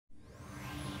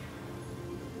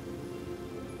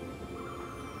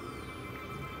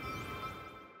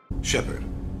Shepard.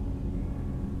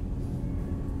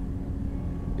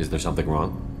 Is there something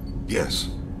wrong? Yes.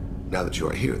 Now that you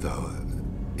are here, though,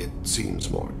 it seems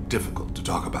more difficult to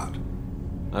talk about.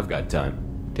 I've got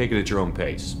time. Take it at your own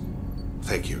pace.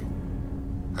 Thank you.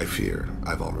 I fear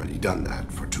I've already done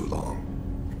that for too long.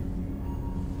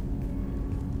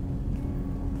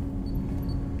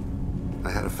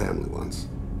 I had a family once.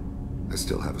 I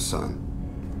still have a son.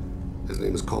 His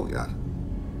name is Kolyat.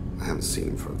 I haven't seen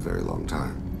him for a very long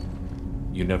time.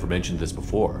 You never mentioned this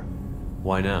before.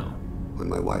 Why now? When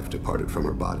my wife departed from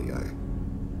her body, I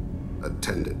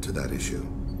attended to that issue.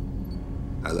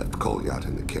 I left Kolyat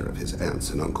in the care of his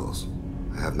aunts and uncles.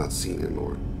 I have not seen him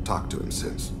or talked to him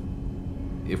since.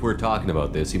 If we're talking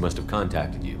about this, he must have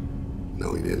contacted you.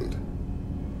 No, he didn't.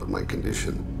 But my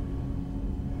condition...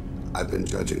 I've been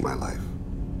judging my life,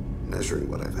 measuring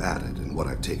what I've added and what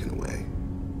I've taken away.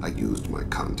 I used my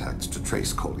contacts to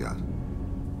trace Kolyat.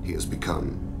 He has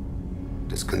become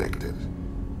disconnected.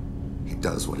 He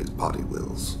does what his body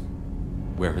wills.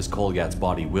 Where has Kolyat's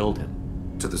body willed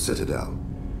him? To the Citadel.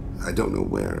 I don't know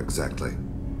where exactly.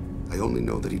 I only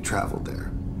know that he traveled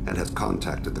there and has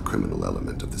contacted the criminal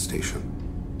element of the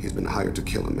station. He's been hired to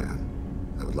kill a man.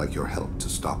 I would like your help to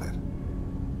stop it.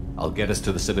 I'll get us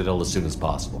to the Citadel as soon as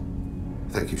possible.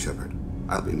 Thank you, Shepard.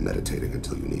 I'll be meditating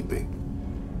until you need me.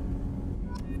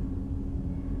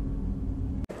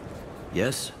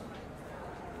 Yes?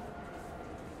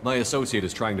 My associate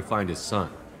is trying to find his son.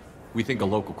 We think a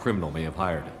local criminal may have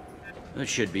hired him. That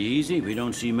should be easy. We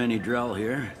don't see many Drell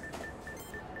here.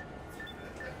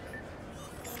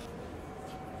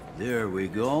 There we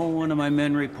go. One of my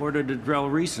men reported a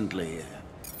Drell recently.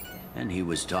 And he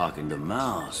was talking to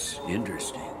Mouse.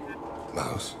 Interesting.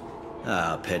 Mouse?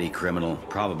 Ah, petty criminal.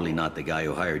 Probably not the guy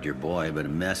who hired your boy, but a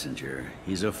messenger.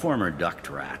 He's a former duct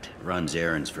rat. Runs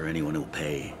errands for anyone who'll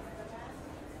pay.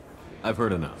 I've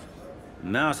heard enough.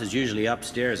 Mouse is usually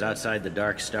upstairs outside the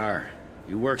Dark Star.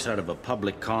 He works out of a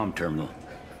public comm terminal.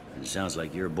 It sounds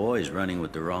like your boy's running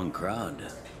with the wrong crowd.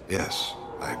 Yes,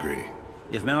 I agree.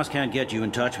 If Mouse can't get you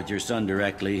in touch with your son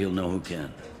directly, he'll know who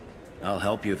can. I'll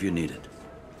help you if you need it.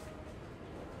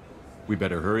 We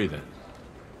better hurry then.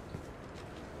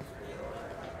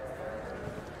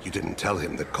 You didn't tell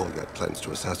him that Kolyat plans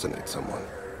to assassinate someone.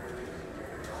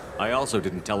 I also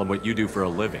didn't tell him what you do for a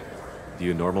living. Do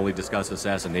you normally discuss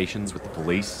assassinations with the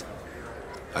police?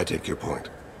 I take your point.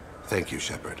 Thank you,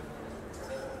 Shepard.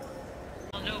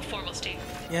 No formal statement.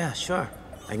 Yeah, sure.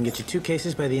 I can get you 2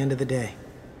 cases by the end of the day.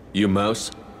 You Mouse?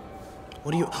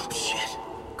 What are you... Oh, shit.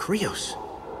 Krios.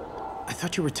 I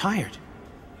thought you retired.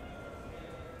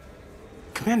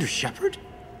 Commander Shepard?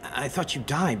 I thought you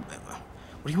died.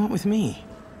 What do you want with me?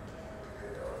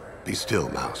 Be still,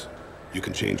 Mouse. You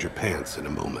can change your pants in a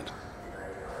moment.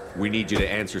 We need you to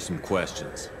answer some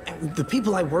questions. The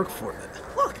people I work for...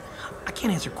 Look, I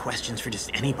can't answer questions for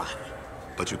just anybody.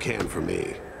 But you can for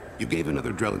me. You gave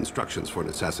another Drell instructions for an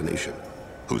assassination.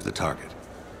 Who's the target?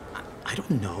 I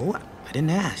don't know. I didn't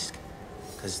ask.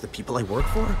 Because the people I work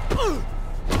for...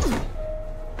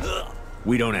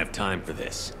 We don't have time for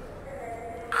this.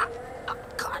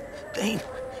 God, Thane,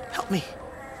 help me.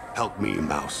 Help me,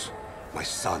 Mouse. My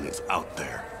son is out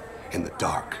there, in the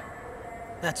dark.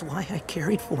 That's why I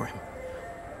carried for him.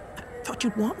 I thought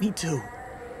you'd want me to.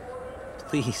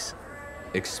 Please.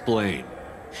 Explain.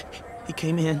 He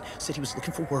came in, said he was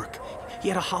looking for work. He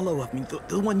had a hollow of me,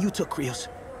 the one you took, Krios.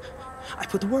 I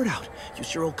put the word out.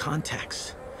 Used your old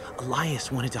contacts.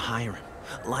 Elias wanted to hire him.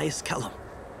 Elias Kellum.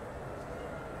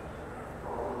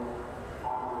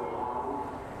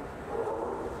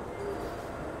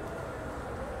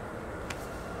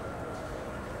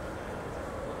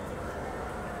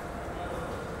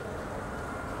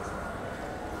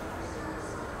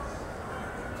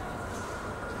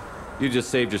 You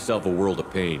just saved yourself a world of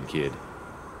pain, kid.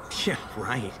 Yeah,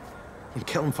 right. When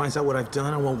Kellum finds out what I've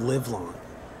done, I won't live long.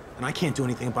 And I can't do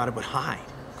anything about it but hide.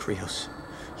 Krios,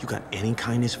 you got any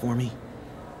kindness for me?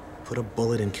 Put a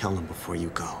bullet in Kellum before you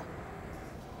go.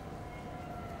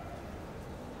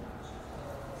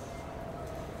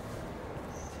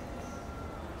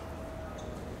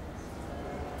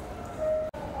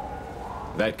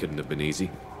 That couldn't have been easy.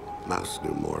 Mouse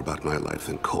knew more about my life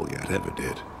than Kolyat ever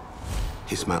did.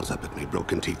 He smiles up at me,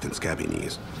 broken teeth and scabby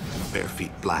knees. Bare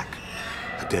feet black.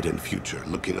 A dead-end future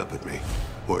looking up at me,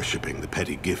 worshipping the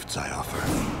petty gifts I offer.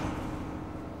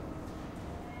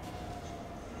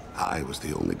 I was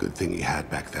the only good thing he had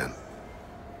back then.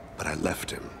 But I left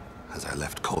him, as I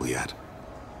left Kolyat.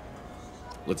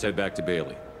 Let's head back to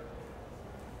Bailey.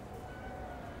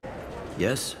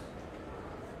 Yes?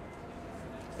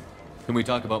 Can we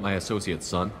talk about my associate's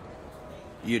son?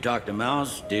 You talked to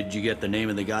Mouse? Did you get the name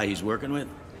of the guy he's working with?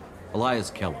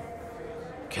 Elias Kellum.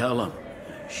 Kellum.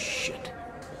 Shit.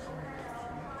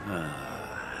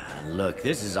 Look,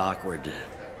 this is awkward.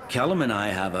 Kellum and I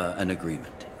have an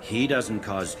agreement. He doesn't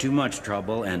cause too much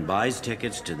trouble and buys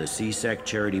tickets to the C-Sec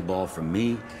charity ball from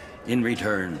me. In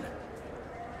return,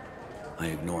 I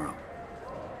ignore him.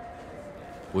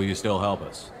 Will you still help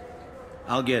us?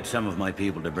 I'll get some of my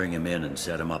people to bring him in and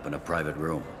set him up in a private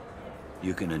room.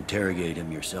 You can interrogate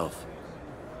him yourself.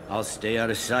 I'll stay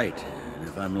out of sight, and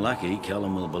if I'm lucky,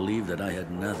 Kellum will believe that I had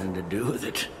nothing to do with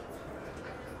it.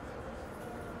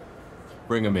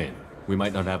 Bring him in. We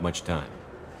might not have much time.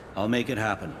 I'll make it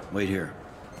happen. Wait here.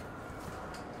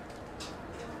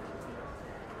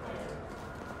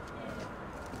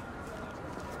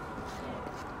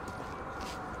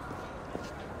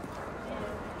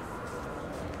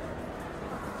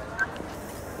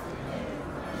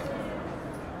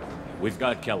 We've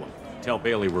got Kellum. Tell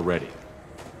Bailey we're ready.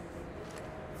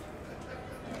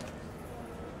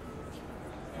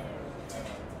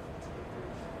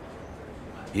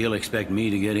 He'll expect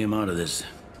me to get him out of this.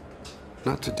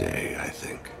 Not today, I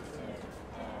think.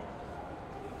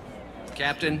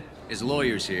 Captain, his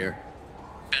lawyer's here.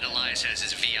 Bet Elias has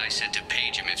his VI set to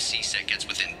page him if C-Sec gets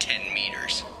within 10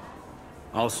 meters.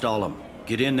 I'll stall him.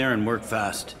 Get in there and work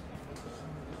fast.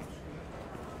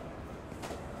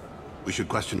 We should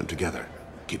question him together.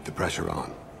 Keep the pressure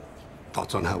on.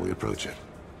 Thoughts on how we approach it?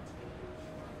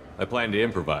 I plan to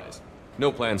improvise.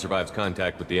 No plan survives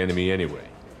contact with the enemy anyway.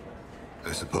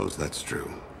 I suppose that's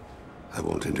true. I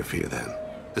won't interfere then.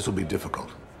 This will be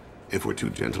difficult. If we're too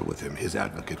gentle with him, his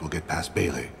advocate will get past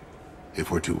Bailey.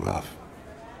 If we're too rough,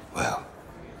 well,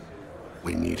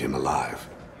 we need him alive.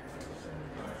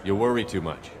 You worry too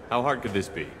much. How hard could this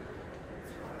be?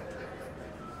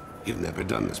 You've never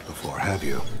done this before, have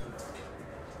you?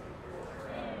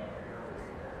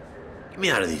 Get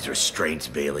me out of these restraints,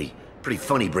 Bailey. Pretty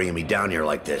funny bringing me down here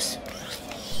like this.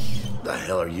 The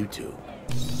hell are you two?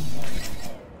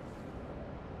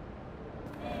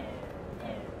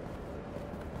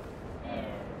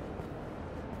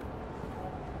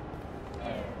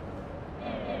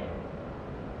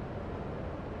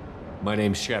 My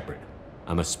name's Shepard.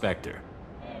 I'm a Spectre.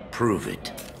 Prove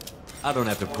it. I don't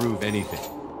have to prove anything.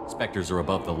 Spectres are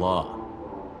above the law.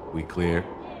 We clear?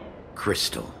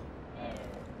 Crystal.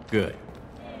 Good.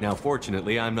 Now,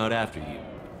 fortunately, I'm not after you.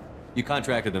 You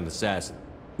contracted an assassin.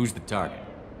 Who's the target?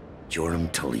 Joram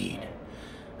Talid.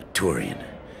 A Turian.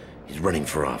 He's running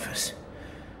for office.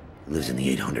 Lives in the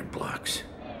 800 blocks.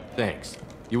 Thanks.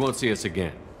 You won't see us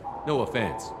again. No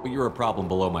offense, but you're a problem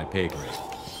below my pay grade.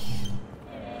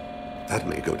 That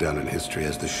may go down in history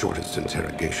as the shortest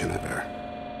interrogation ever.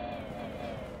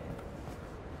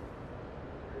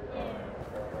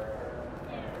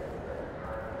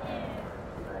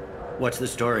 What's the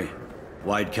story?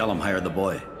 Why'd Kellum hire the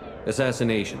boy?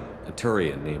 Assassination. A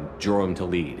Turian named Joram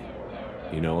Talid.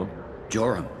 You know him?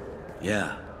 Joram?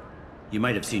 Yeah. You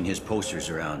might have seen his posters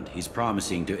around. He's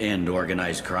promising to end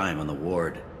organized crime on the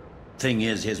ward. Thing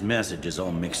is, his message is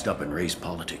all mixed up in race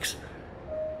politics.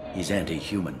 He's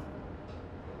anti-human.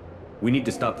 We need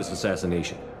to stop this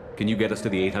assassination. Can you get us to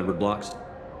the 800 blocks?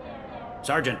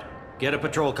 Sergeant, get a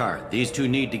patrol car. These two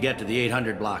need to get to the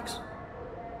 800 blocks.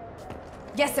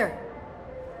 Yes, sir.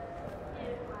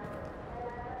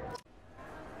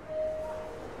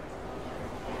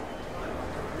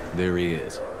 There he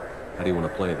is. How do you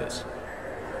want to play this?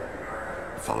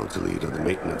 Follow the lead on the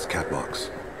maintenance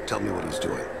catwalks. Tell me what he's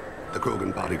doing. The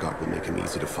Krogan bodyguard will make him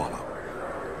easy to follow.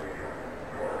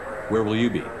 Where will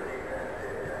you be?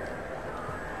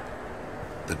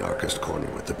 The darkest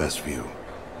corner with the best view.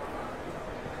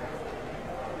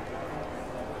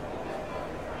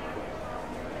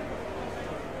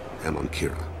 Amon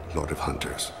Kira, Lord of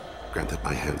Hunters. Grant that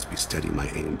my hands be steady, my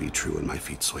aim be true, and my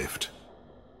feet swift.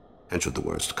 And should the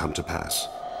worst come to pass,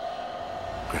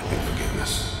 grant me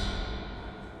forgiveness.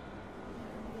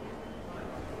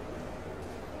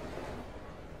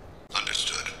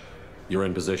 Understood. You're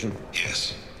in position?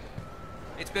 Yes.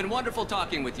 It's been wonderful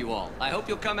talking with you all. I hope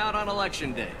you'll come out on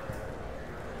Election Day.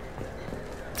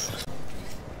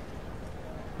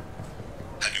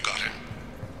 Have you got him?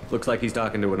 Looks like he's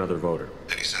talking to another voter.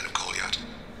 Any sign of Kolyat?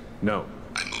 No.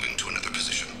 I'm moving to another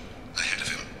position. Ahead of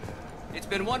him. It's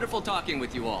been wonderful talking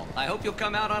with you all. I hope you'll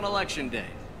come out on Election Day.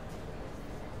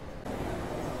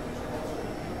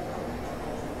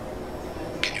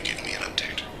 Can you give me an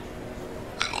update?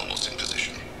 I'm almost in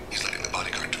position. He's letting the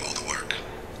bodyguard do all the work.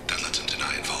 That lets him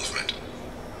deny involvement.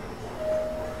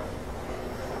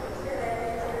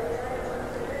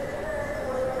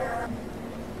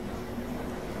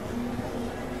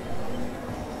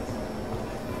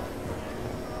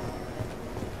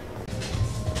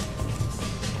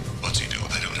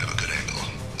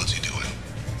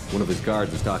 his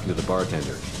guards was talking to the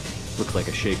bartender. Looks like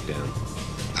a shakedown.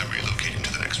 I'm relocating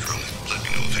to the next room. Let me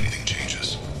know if anything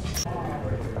changes.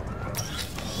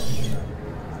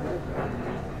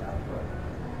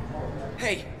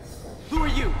 Hey, who are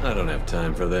you? I don't have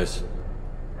time for this.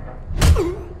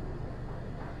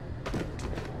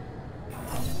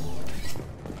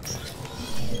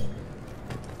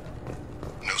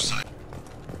 No sign.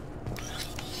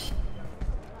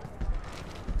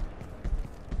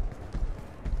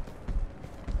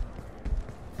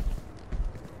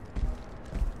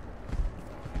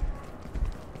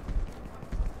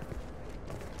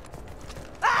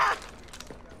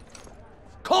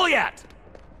 Goliath!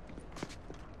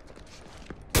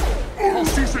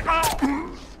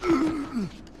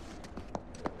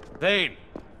 Thane!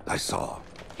 I saw.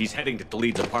 He's heading to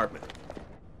Khalid's apartment.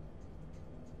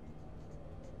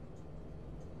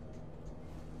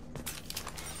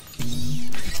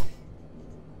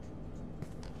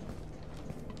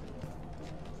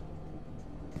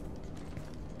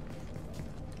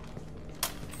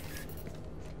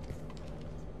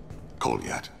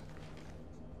 Goliath.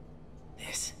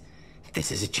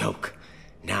 This is a joke.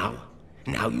 Now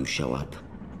you show up.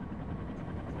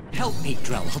 Help me,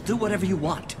 Drell. I'll do whatever you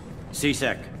want.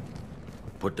 C-Sec,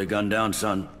 put the gun down,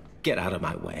 son. Get out of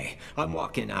my way. I'm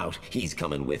walking out. He's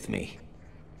coming with me.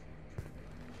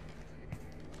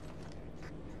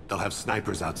 They'll have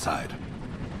snipers outside.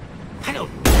 I don't...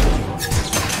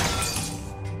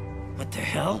 What the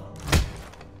hell?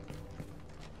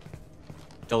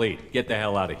 Khalid, get the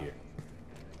hell out of here.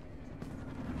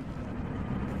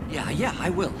 Yeah, I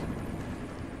will.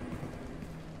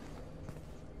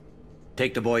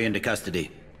 Take the boy into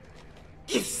custody.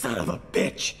 You son of a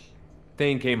bitch!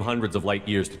 Thane came hundreds of light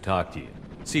years to talk to you.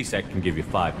 C-Sec can give you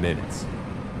 5 minutes.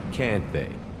 Can't they?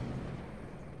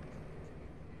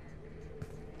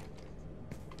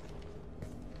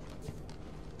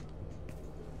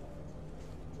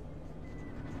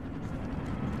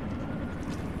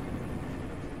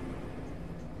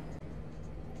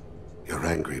 You're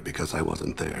angry because I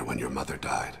wasn't there when your mother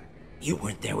died. You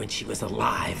weren't there when she was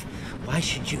alive. Why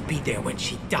should you be there when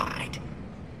she died?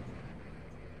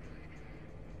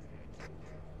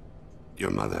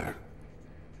 Your mother...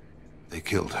 They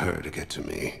killed her to get to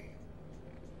me.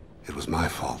 It was my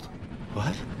fault.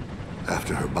 What?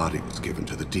 After her body was given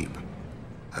to the Deep,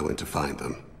 I went to find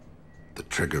them. The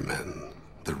Triggermen,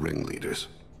 the ringleaders.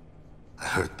 I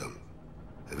hurt them.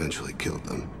 Eventually killed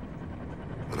them.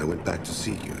 When I went back to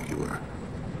see you, you were...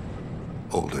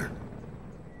 older.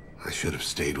 I should have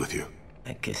stayed with you.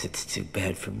 I guess it's too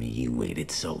bad for me you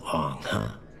waited so long, huh?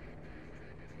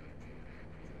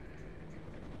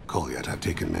 Goliath, I've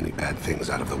taken many bad things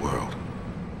out of the world.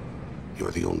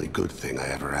 You're the only good thing I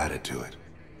ever added to it.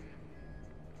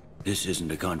 This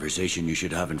isn't a conversation you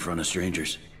should have in front of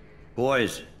strangers.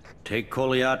 Boys, take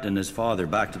Goliath and his father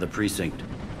back to the precinct.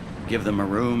 Give them a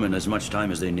room and as much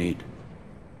time as they need.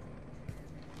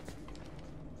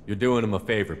 You're doing him a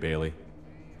favor, Bailey.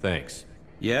 Thanks.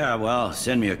 Yeah, well,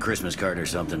 send me a Christmas card or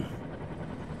something.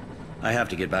 I have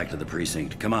to get back to the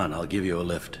precinct. Come on, I'll give you a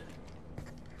lift.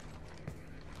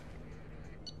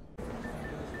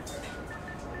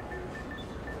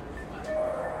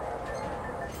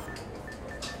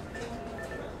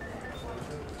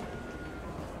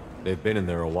 They've been in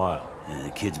there a while.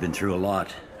 The kid's been through a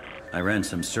lot. I ran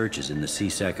some searches in the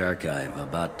C-Sec archive.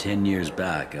 About 10 years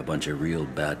back, a bunch of real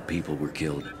bad people were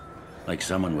killed. Like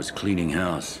someone was cleaning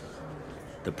house.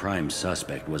 The prime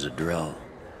suspect was a Drell.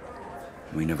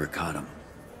 We never caught him.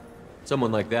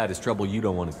 Someone like that is trouble you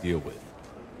don't want to deal with.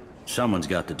 Someone's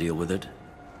got to deal with it.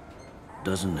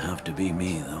 Doesn't have to be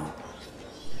me, though.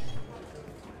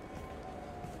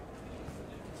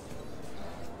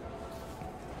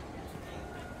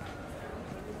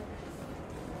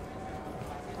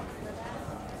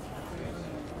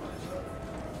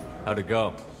 How'd it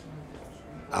go?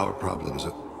 Our problems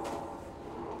are...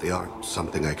 they aren't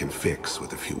something I can fix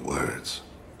with a few words.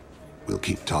 We'll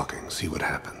keep talking, see what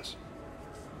happens.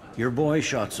 Your boy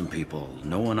shot some people.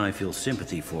 No one I feel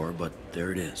sympathy for, but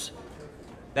there it is.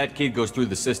 That kid goes through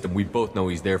the system, we both know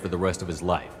he's there for the rest of his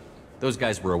life. Those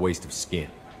guys were a waste of skin.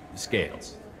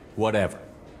 Scales. Whatever.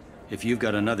 If you've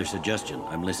got another suggestion,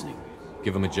 I'm listening.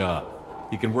 Give him a job.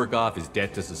 He can work off his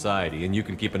debt to society, and you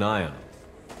can keep an eye on him.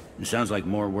 It sounds like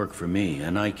more work for me,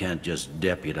 and I can't just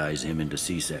deputize him into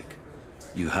C-Sec.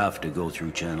 You have to go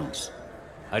through channels.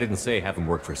 I didn't say have him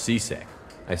work for C-Sec.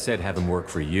 I said have him work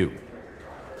for you.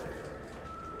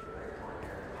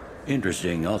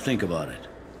 Interesting. I'll think about it.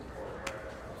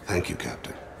 Thank you,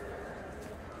 Captain.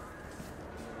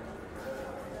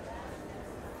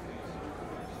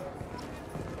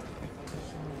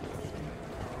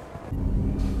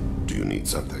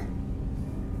 something.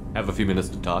 Have a few minutes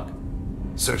to talk?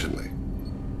 Certainly.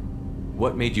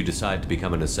 What made you decide to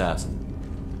become an assassin?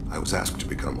 I was asked to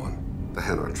become one. The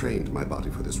Hanar trained my body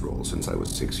for this role since I was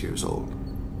 6 years old.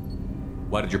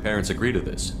 Why did your parents agree to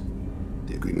this?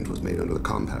 The agreement was made under the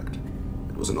Compact.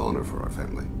 It was an honor for our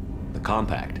family. The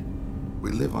Compact?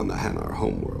 We live on the Hanar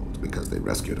homeworld because they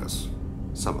rescued us.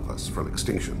 Some of us from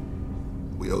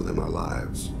extinction. We owe them our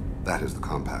lives. That is the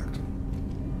Compact.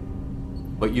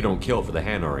 But you don't kill for the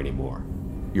Hanar anymore.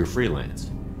 You're freelance.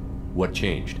 What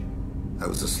changed? I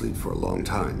was asleep for a long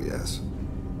time, yes.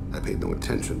 I paid no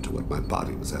attention to what my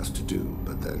body was asked to do,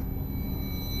 but then...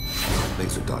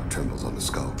 Laser dot trembles on the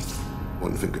skull.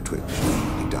 One finger twitch.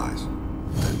 He dies.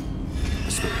 Then,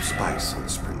 the smell of spice on the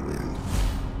spring wind.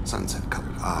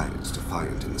 Sunset-colored eyes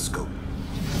defiant in the scope.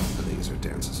 The laser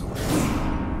dances away.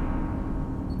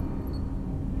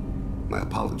 My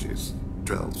apologies.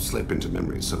 Drells slip into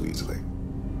memory so easily.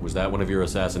 Was that one of your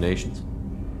assassinations?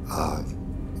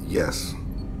 Yes.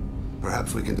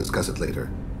 Perhaps we can discuss it later.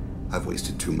 I've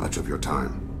wasted too much of your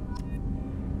time.